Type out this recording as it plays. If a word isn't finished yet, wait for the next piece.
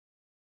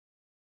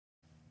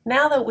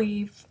Now that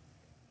we've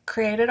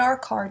created our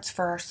cards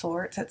for our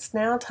sorts, it's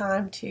now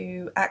time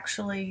to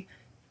actually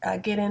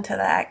get into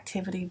the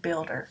activity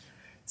builder.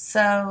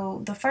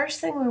 So the first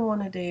thing we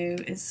want to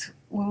do is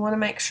we want to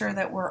make sure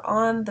that we're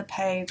on the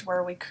page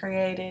where we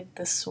created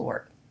the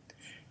sort.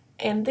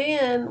 And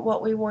then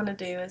what we want to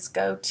do is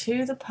go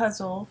to the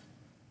puzzle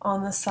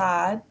on the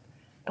side,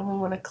 and we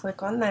want to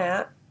click on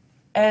that.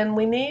 And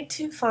we need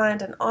to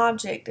find an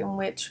object in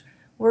which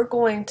we're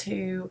going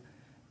to,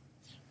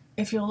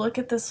 if you'll look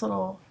at this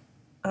little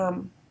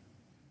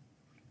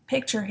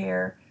picture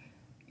here,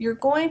 you're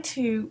going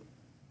to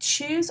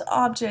choose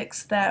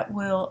objects that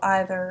will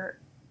either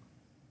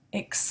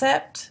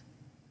accept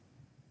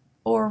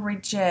or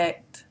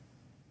reject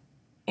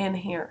in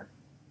here.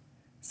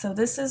 So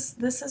this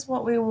is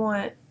what we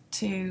want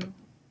to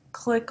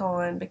click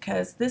on,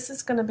 because this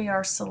is going to be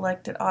our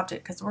selected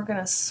object, because we're going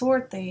to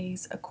sort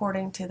these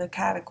according to the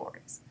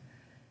categories.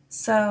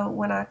 So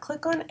when I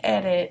click on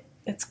edit,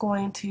 it's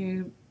going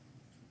to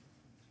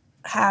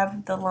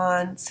have the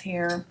lines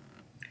here,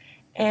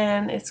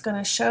 and it's going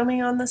to show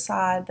me on the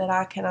side that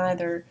I can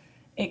either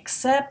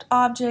accept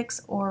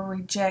objects or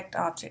reject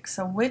objects.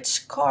 So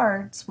which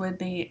cards would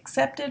be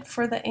accepted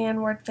for the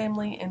and word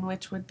family and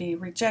which would be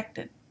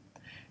rejected.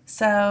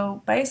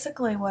 So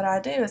basically what I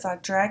do is I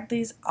drag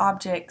these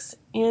objects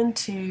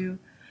into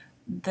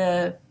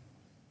the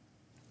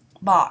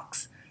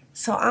box.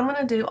 So I'm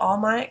going to do all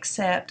my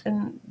accept,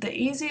 and the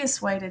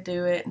easiest way to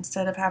do it,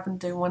 instead of having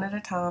to do one at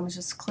a time, is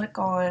just click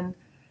on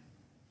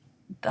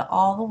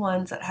all the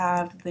ones that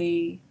have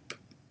the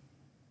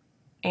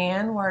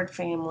and word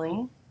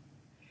family.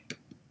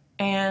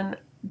 And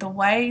the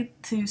way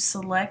to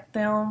select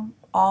them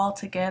all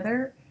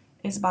together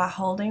is by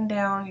holding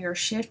down your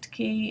shift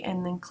key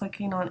and then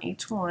clicking on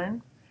each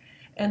one.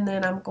 And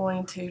then I'm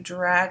going to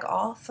drag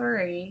all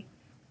three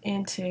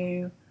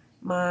into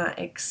my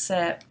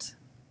accept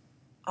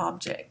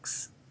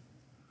objects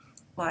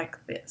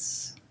like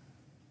this.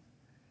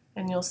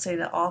 And you'll see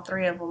that all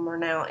three of them are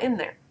now in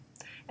there.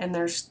 And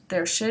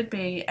there should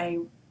be a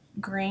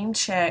green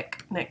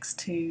check next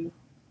to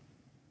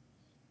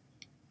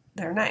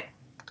their name.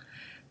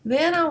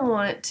 Then I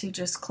want to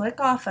just click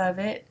off of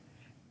it,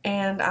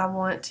 and I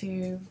want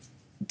to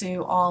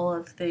do all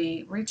of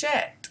the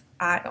reject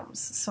items.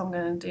 So I'm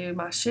going to do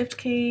my shift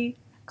key,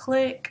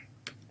 click,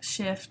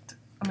 shift.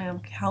 I'm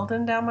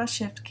holding down my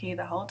shift key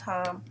the whole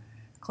time,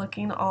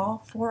 clicking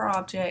all four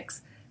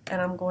objects,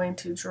 and I'm going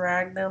to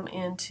drag them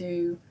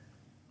into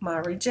my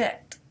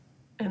reject.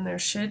 And there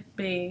should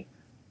be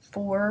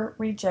 4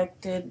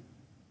 rejected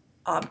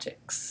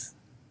objects.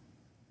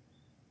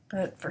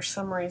 But for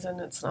some reason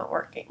it's not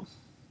working.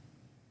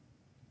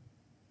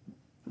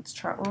 Let's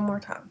try it one more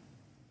time.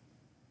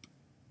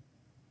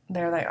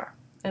 There they are.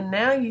 And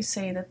now you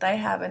see that they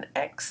have an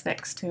X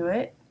next to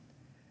it,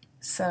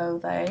 so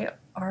they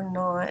are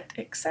not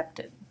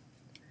accepted.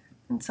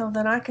 And so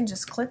then I can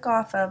just click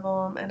off of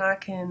them, and I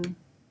can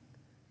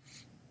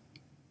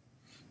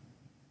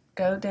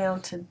go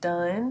down to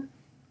done,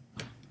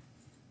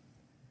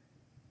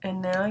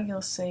 and now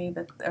you'll see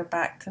that they're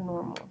back to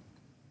normal.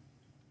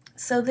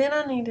 So then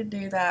I need to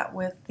do that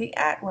with the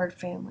at word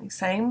family.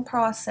 Same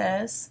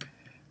process.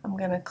 I'm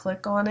going to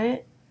click on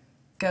it,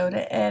 go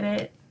to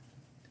edit,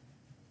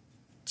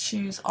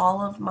 choose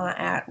all of my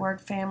at word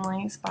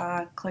families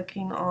by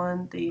clicking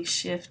on the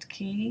shift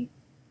key,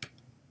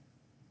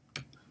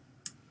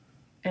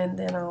 and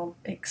then I'll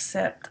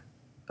accept.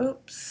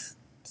 Oops,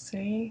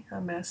 see, I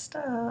messed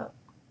up.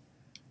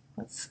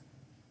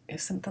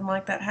 If something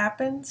like that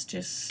happens,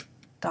 just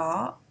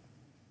stop,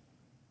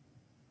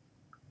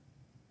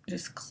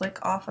 just click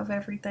off of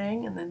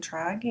everything and then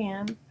try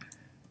again.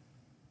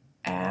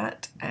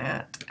 At,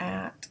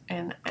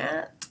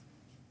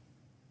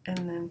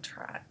 and then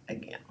try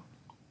again.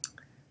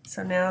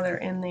 So now they're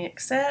in the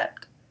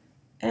accept,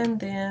 and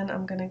then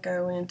I'm going to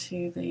go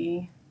into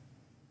the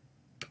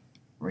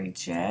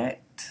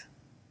reject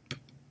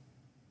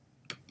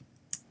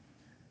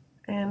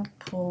and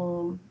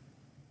pull them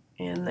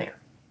in there.